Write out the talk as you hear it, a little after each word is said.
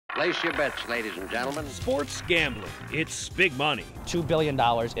Place your bets, ladies and gentlemen. Sports gambling, it's big money. $2 billion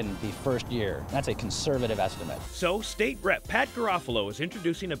in the first year. That's a conservative estimate. So State Rep Pat Garofalo is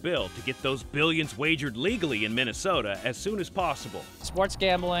introducing a bill to get those billions wagered legally in Minnesota as soon as possible. Sports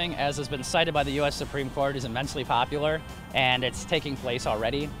gambling, as has been cited by the U.S. Supreme Court, is immensely popular, and it's taking place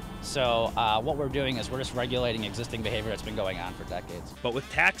already. So what we're doing is we're just regulating existing behavior that's been going on for decades. But with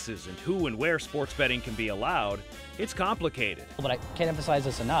taxes and who and where sports betting can be allowed, it's complicated. But I can't emphasize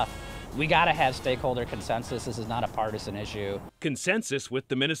this enough. We got to have stakeholder consensus. This is not a partisan issue. Consensus with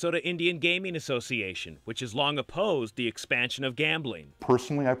the Minnesota Indian Gaming Association, which has long opposed the expansion of gambling.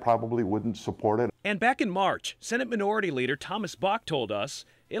 Personally, I probably wouldn't support it. And back in March, Senate Minority Leader Thomas Bach told us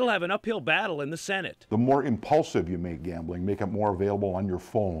it'll have an uphill battle in the Senate. The more impulsive you make gambling, make it more available on your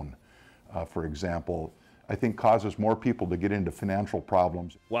phone, for example, I think causes more people to get into financial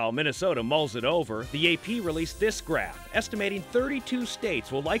problems. While Minnesota mulls it over, the AP released this graph, estimating 32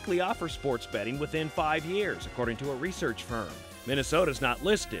 states will likely offer sports betting within 5 years, according to a research firm. Minnesota's not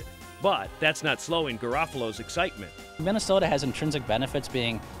listed, but that's not slowing Garofalo's excitement. Minnesota has intrinsic benefits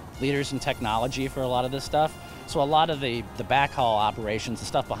being leaders in technology for a lot of this stuff. So a lot of the backhaul operations, the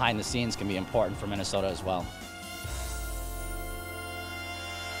stuff behind the scenes, can be important for Minnesota as well.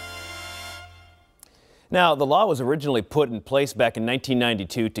 Now, the law was originally put in place back in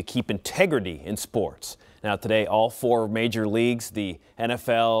 1992 to keep integrity in sports. Now, today, all 4 major leagues, the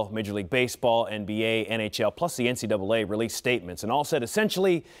NFL, Major League Baseball, NBA, NHL, plus the NCAA, released statements and all said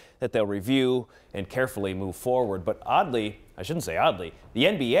essentially that they'll review and carefully move forward. But oddly, I shouldn't say oddly, the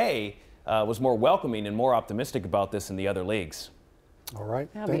NBA was more welcoming and more optimistic about this than the other leagues. All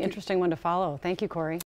right. That'll be an interesting one to follow. Thank you, Corey.